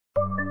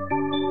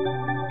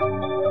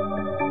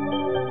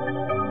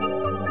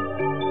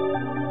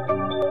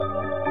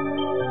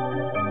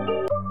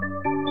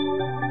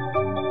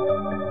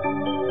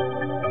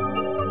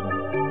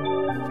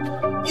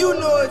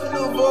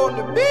on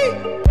the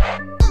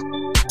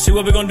beat. See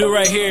what we're gonna do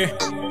right here?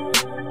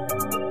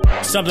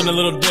 Something a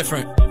little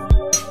different.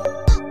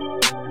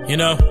 You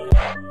know?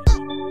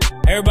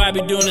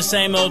 Everybody be doing the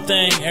same old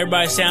thing.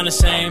 Everybody sound the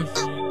same.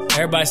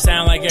 Everybody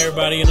sound like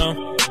everybody, you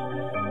know?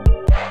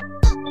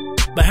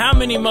 But how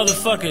many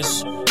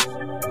motherfuckers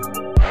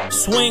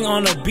swing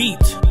on a beat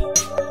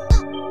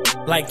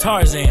like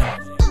Tarzan?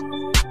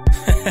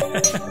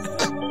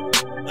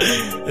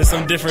 There's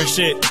some different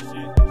shit.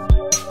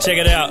 Check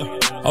it out.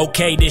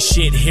 Okay, this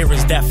shit here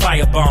is that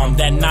firebomb,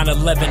 that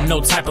 9/11, no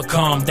type of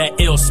calm,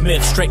 that ill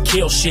Smith, straight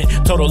kill shit,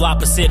 total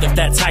opposite of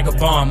that tiger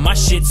bomb. My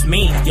shit's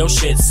mean, your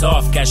shit's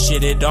soft, got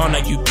shitted on,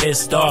 now you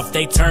pissed off.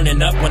 They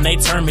turning up when they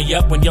turn me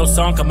up, when your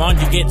song come on,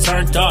 you get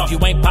turned off. You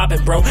ain't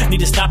popping, bro,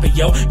 need to stop it,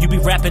 yo. You be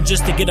rapping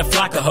just to get a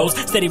flock of hoes,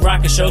 steady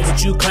rocking shows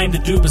what you claim to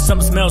do, but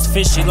something smells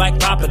fishy like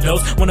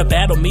Papados. Wanna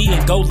battle me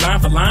and go line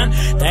for line?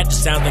 That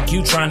just sounds like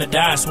you trying to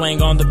die,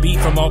 swing on the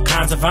beat from all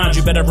kinds of vines.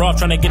 You better off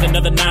trying to get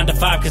another 9 to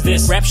 5, cause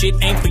this rap shit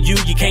ain't for you.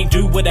 You can't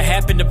do what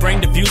happened to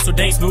bring the view, so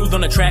dang smooth on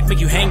the track, make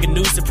you hang a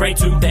noose to pray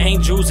to the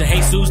angels and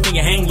Jesus, then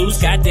you hang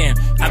loose. Goddamn,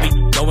 I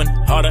be going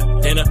harder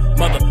than a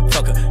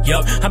motherfucker.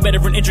 Yup, I'm better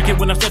and intricate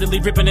when I'm steadily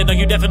ripping it. Are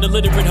you deaf and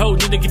illiterate hoe?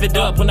 Need to give it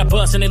up when I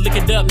bust and they lick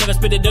it up, never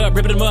spit it up,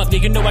 ripping them up. Yeah,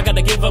 you know I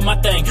gotta give up my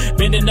thing.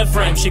 Bending the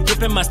frame, she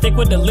gripping my stick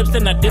with the lips,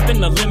 then I dip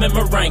in the lemon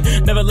meringue.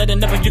 Never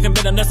letting up, you can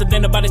bet on us, and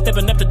ain't nobody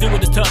stepping up to do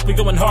it. It's tough. We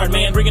going hard,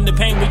 man, bringing the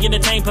pain. We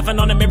entertain, puffing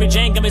on a Mary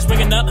Jane, got me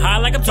swinging up high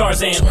like I'm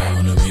Tarzan. So I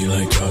wanna be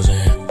like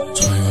Tarzan.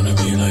 So I wanna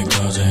be like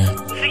Tarzan.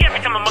 See, every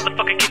time a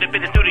motherfucker get up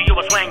in the studio,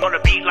 I swing on the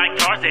beat like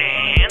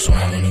Tarzan. So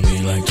I wanna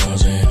be like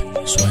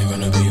Tarzan. So I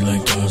wanna be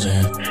like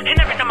Tarzan. And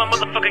every time a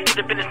motherfucker get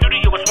up in the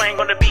studio, I swing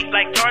on the beat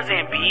like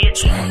Tarzan, bitch.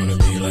 So I wanna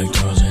be like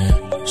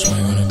Tarzan. So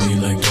I wanna be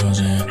like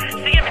Tarzan.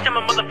 See, every time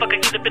a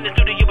motherfucker get up in the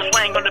studio, I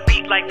swing on the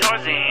beat like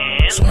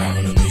Tarzan. So I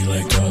wanna be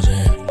like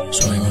Tarzan.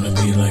 So I wanna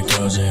be like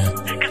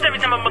Tarzan. Cause every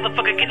time a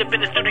motherfucker get up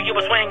in the studio,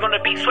 I swing on the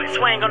beat,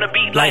 swing on the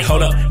beat like,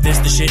 hold up, this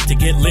the shit to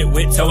get lit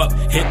with, toe up,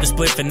 hit the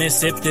spliff and then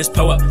sip this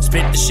po up,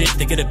 spit the shit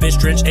to get a bitch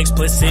drenched,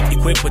 explicit,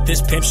 equipped with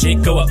this pimp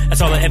shit, go up.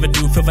 That's all I ever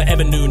do, feel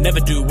forever new, never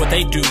do what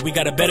they do. We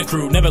got a better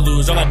crew, never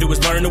lose, all I do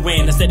is learn to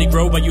win. I steady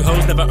grow while you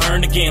hoes never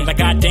earn again. Like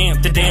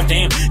goddamn, the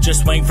damn,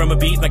 just swing from a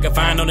beat like a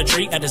vine on a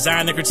tree. I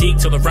design the critique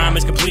till the rhyme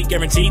is complete,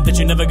 guaranteed that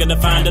you're never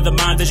gonna find other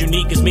minds as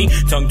unique as me.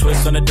 Tongue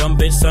twist on a dumb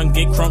bitch, son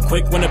get crunk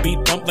quick when a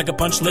beat pump like a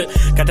punch lip.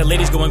 Got the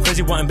ladies going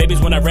crazy, wanting babies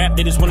when I rap,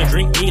 they just wanna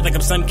drink me like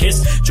I'm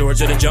Sun-Kissed.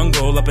 George of the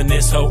jungle up in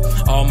this hoe,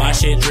 all my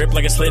shit drip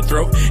like a slit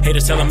throat.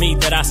 Haters telling me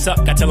that I suck,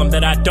 I tell them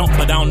that I don't,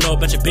 but I don't know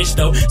about your bitch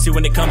though. See,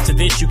 when it comes to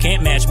this, you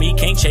can't match me,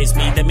 can't chase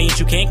me, that means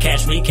you can't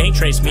catch me, can't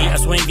trace me. I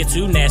swing it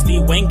too nasty,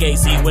 Wayne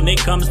Gacy when it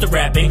comes to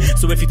rapping.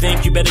 So if you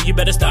think you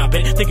better stop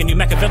it, thinking you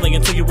Machiavelli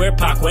until you wear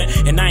Pac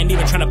wet. And I ain't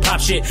even trying to pop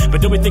shit,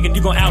 but don't be thinking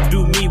you gon'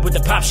 outdo me with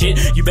the pop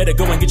shit. You better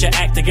go and get your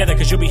act together,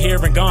 cause you'll be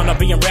here and gone, I'll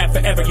be in rap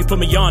forever. You put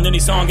me on any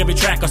song, every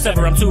track I'll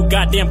sever. I'm too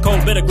goddamn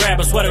cold, better grab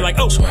a sweater like,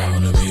 oh. So I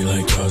wanna be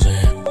like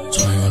Tarzan.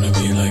 So I wanna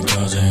be like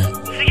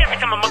Tarzan. See, every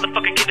time a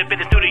motherfucker get up in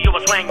the studio,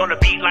 I swing on the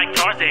beat like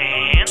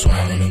Tarzan. So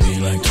I wanna be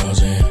like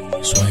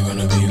Tarzan. So I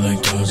wanna be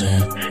like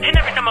Tarzan. And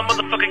every time a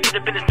motherfucker get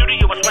up in the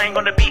studio, I swing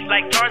on the beat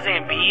like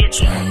Tarzan, bitch.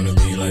 So I wanna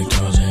be like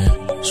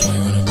Tarzan. So I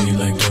wanna be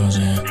like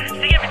Tarzan.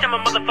 See, every time a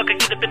motherfucker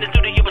get up in the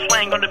studio, I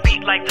swing on the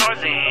beat like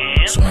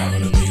Tarzan. So I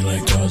wanna be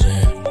like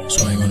Tarzan.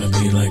 So I wanna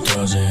be like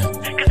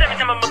Tarzan. Cause every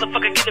time a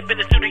motherfucker get up in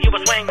the studio,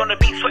 I swing on the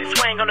beat,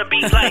 swing on the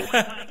beat like.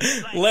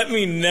 Let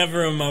me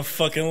never in my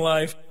fucking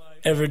life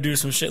ever do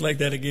some shit like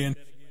that again.